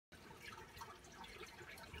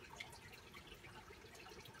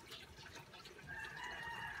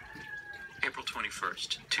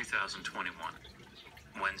21st, 2021,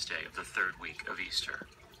 Wednesday of the third week of Easter.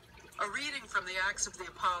 A reading from the Acts of the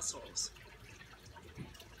Apostles.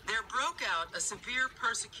 There broke out a severe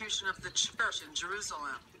persecution of the church in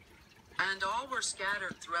Jerusalem, and all were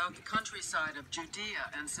scattered throughout the countryside of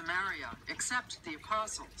Judea and Samaria, except the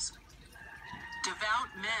apostles.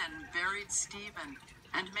 Devout men buried Stephen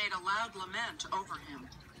and made a loud lament over him.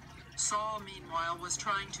 Saul, meanwhile, was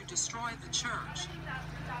trying to destroy the church.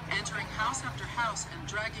 Entering house after house and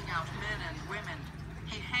dragging out men and women,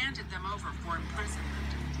 he handed them over for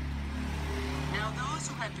imprisonment. Now those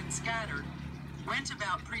who had been scattered went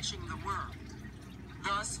about preaching the word.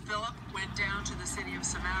 Thus Philip went down to the city of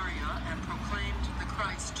Samaria and proclaimed the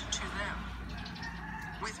Christ to them.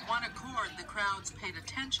 With one accord, the crowds paid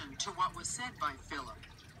attention to what was said by Philip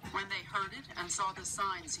when they heard it and saw the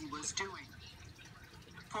signs he was doing.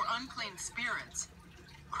 For unclean spirits,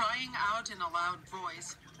 crying out in a loud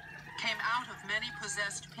voice, came out of many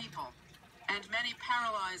possessed people, and many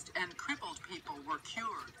paralyzed and crippled people were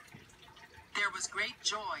cured. There was great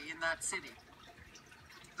joy in that city.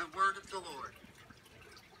 The word of the Lord.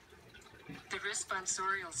 The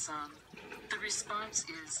responsorial psalm. The response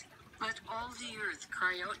is, "Let all the earth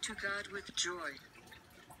cry out to God with joy.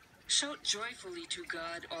 Shout joyfully to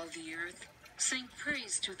God, all the earth. Sing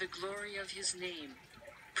praise to the glory of his name.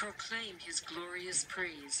 Proclaim his glorious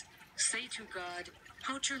praise. Say to God,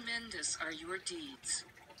 how tremendous are your deeds.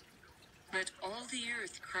 Let all the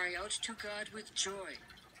earth cry out to God with joy.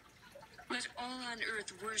 Let all on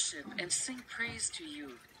earth worship and sing praise to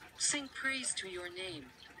you. Sing praise to your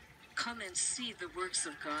name. Come and see the works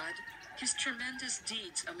of God, his tremendous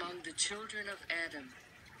deeds among the children of Adam.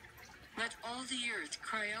 Let all the earth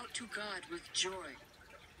cry out to God with joy.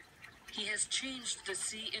 He has changed the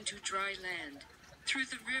sea into dry land. Through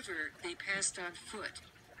the river they passed on foot.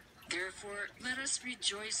 Therefore let us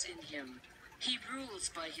rejoice in him. He rules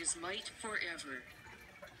by his might forever.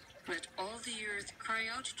 Let all the earth cry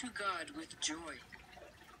out to God with joy."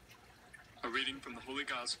 A reading from the Holy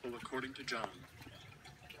Gospel according to John.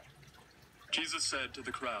 Jesus said to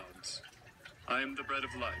the crowds, "I am the bread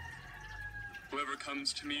of life. Whoever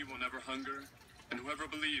comes to me will never hunger, and whoever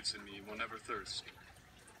believes in me will never thirst.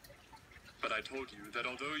 But I told you that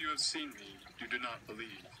although you have seen me, you do not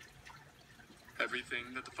believe.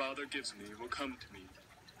 Everything that the Father gives me will come to me,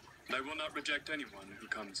 and I will not reject anyone who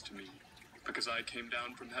comes to me, because I came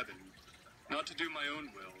down from heaven, not to do my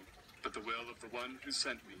own will, but the will of the one who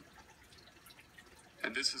sent me.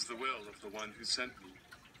 And this is the will of the one who sent me,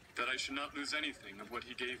 that I should not lose anything of what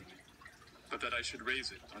he gave me, but that I should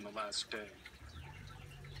raise it on the last day.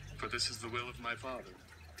 For this is the will of my Father,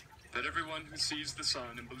 that everyone who sees the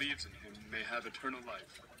Son and believes in him may have eternal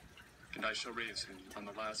life, and I shall raise him on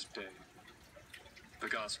the last day." The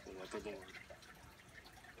Gospel of the Lord.